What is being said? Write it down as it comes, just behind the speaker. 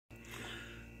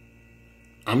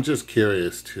I'm just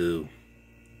curious to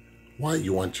why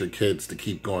you want your kids to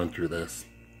keep going through this.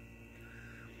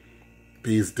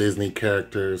 These Disney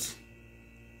characters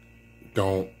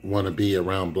don't want to be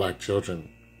around black children.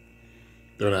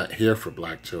 They're not here for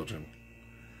black children.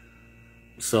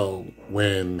 So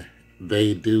when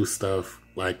they do stuff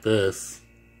like this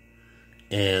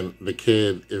and the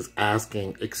kid is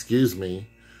asking, excuse me,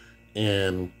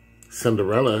 and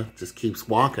Cinderella just keeps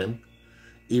walking,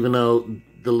 even though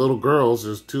the little girls,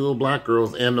 there's two little black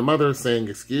girls, and the mother saying,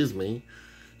 excuse me.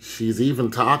 She's even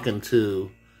talking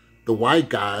to the white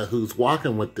guy who's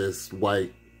walking with this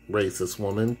white racist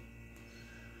woman.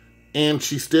 And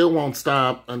she still won't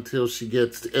stop until she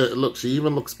gets to, look, she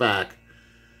even looks back.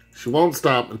 She won't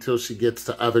stop until she gets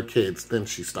to other kids, then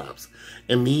she stops.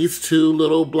 And these two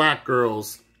little black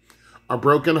girls are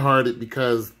brokenhearted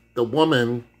because the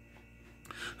woman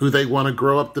who they want to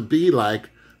grow up to be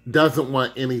like doesn't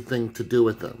want anything to do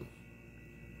with them.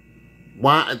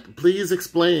 Why? Please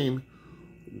explain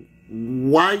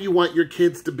why you want your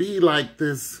kids to be like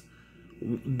this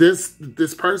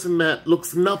person that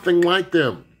looks nothing like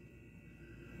them.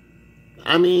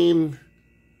 I mean,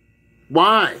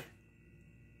 why?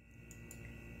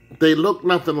 They look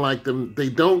nothing like them. They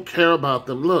don't care about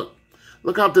them.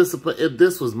 Look how disappointed. If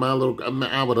this was my little,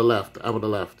 I would have left. I would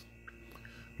have left.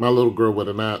 My little girl would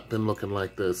have not been looking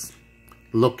like this.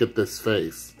 Look at this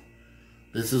face.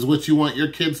 This is what you want your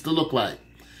kids to look like.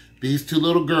 These two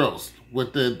little girls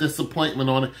with the disappointment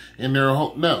on it and their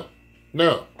whole, no.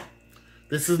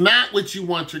 This is not what you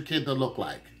want your kid to look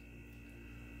like.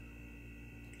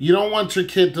 You don't want your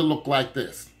kid to look like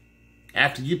this.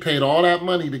 After you paid all that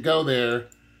money to go there,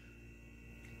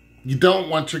 you don't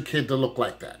want your kid to look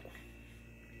like that.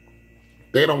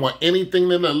 They don't want anything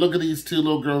to know. Look at these two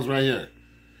little girls right here.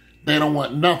 They don't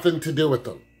want nothing to do with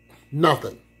them.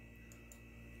 Nothing.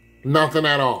 Nothing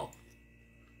at all.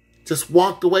 Just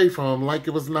walked away from him like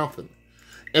it was nothing.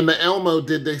 And the Elmo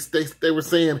did, they were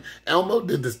saying, Elmo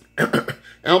did this,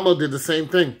 Elmo did the same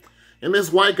thing. And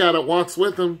this white guy that walks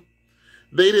with him,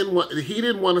 he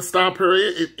didn't want to stop her,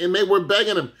 and they were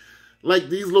begging him. Like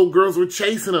these little girls were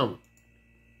chasing him.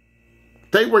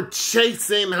 They were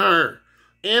chasing her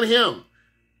and him.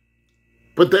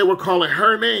 But they were calling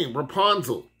her name,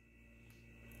 Rapunzel.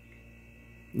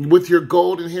 With your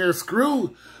golden hair.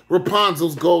 Screw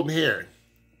Rapunzel's golden hair.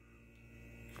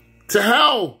 To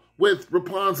hell with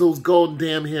Rapunzel's golden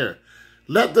damn hair.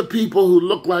 Let the people who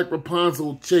look like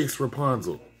Rapunzel chase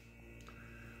Rapunzel.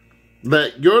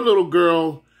 Let your little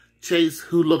girl chase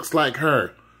who looks like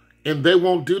her. And they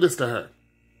won't do this to her.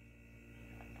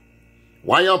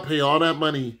 Why y'all pay all that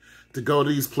money to go to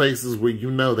these places where you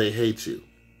know they hate you?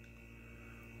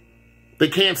 They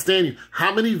can't stand you.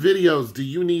 How many videos do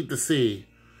you need to see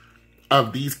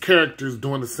of these characters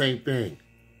doing the same thing?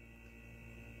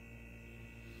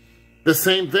 The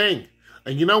same thing.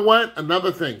 And you know what?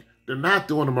 Another thing. They're not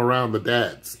doing them around the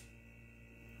dads.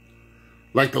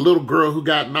 Like the little girl who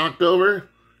got knocked over.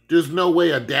 There's no way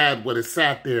a dad would have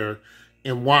sat there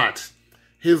and watched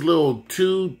his little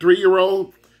 2-,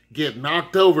 3-year-old get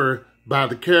knocked over by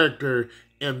the character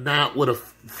and not would have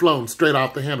flown straight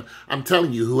off the handle. I'm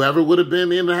telling you, whoever would have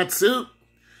been in that suit,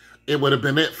 it would have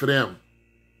been it for them.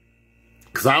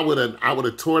 Because I would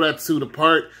have tore that suit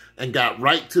apart and got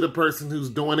right to the person who's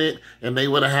doing it, and they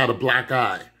would have had a black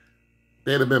eye.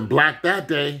 They'd have been black that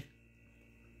day.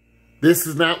 This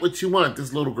is not what you want.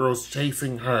 This little girl's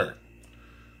chasing her.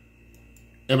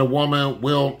 And a woman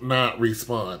will not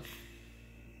respond.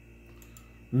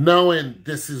 Knowing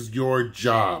this is your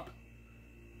job.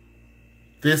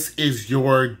 This is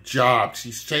your job.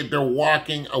 They're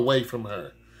walking away from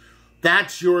her.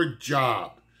 That's your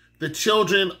job. The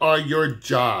children are your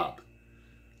job.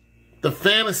 The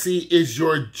fantasy is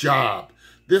your job.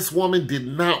 This woman did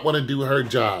not want to do her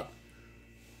job.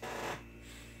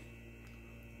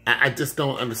 I just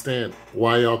don't understand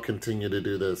why y'all continue to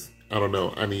do this. I don't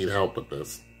know. I need help with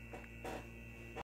this.